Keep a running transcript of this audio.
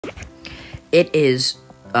It is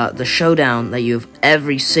the showdown that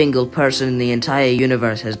every single person in the entire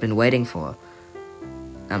universe has been waiting for.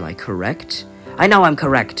 Am I correct? I know I'm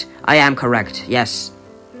correct. I am correct, yes.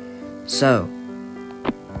 So,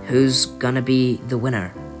 who's gonna be the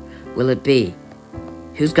winner? Will it be?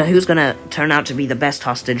 Who's gonna turn out to be the best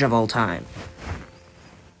hostage of all time?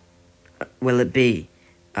 Will it be,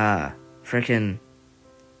 frickin'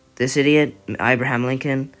 this idiot, Abraham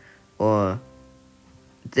Lincoln, or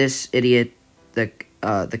this idiot, the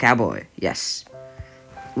cowboy? Yes.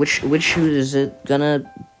 Which who is it gonna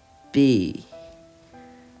be?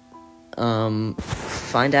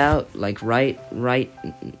 Find out, like, right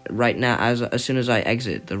now, as soon as I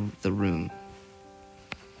exit the room.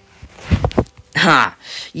 Ha!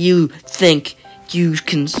 You think you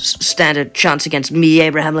can stand a chance against me,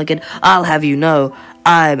 Abraham Lincoln? I'll have you know,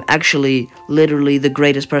 I'm actually literally the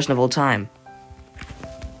greatest person of all time.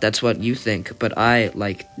 That's what you think, but I,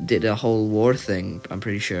 did a whole war thing, I'm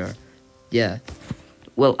pretty sure. Yeah.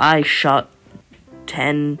 Well, I shot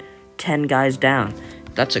 10 guys down.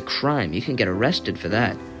 That's a crime. You can get arrested for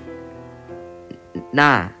that.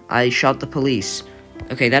 Nah, I shot the police.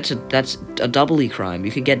 Okay, that's a doubly crime.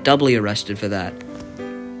 You could get doubly arrested for that.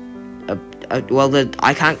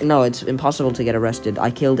 I can't. No, it's impossible to get arrested.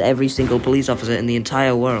 I killed every single police officer in the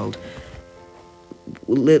entire world.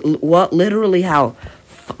 What? Literally how?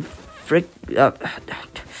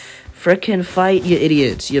 Frickin' fight, you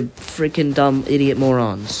idiots! You frickin' dumb idiot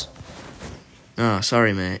morons. Oh,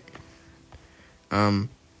 sorry, mate.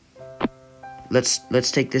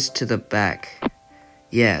 Let's take this to the back.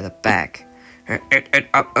 Yeah, the back.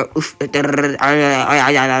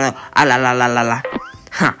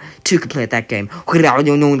 Ha! Two can play at that game.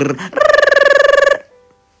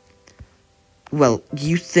 Well,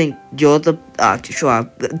 you think you're the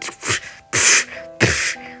sure.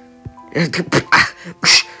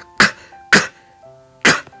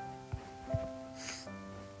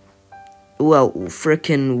 Well,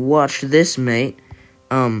 frickin' watch this, mate.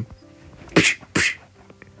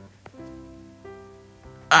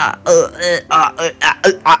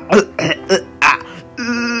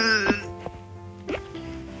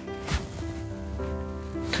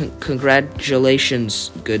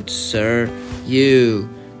 Congratulations, good sir. You,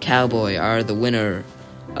 cowboy, are the winner,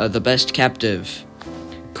 the best captive.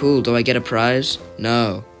 Cool, do I get a prize?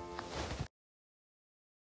 No.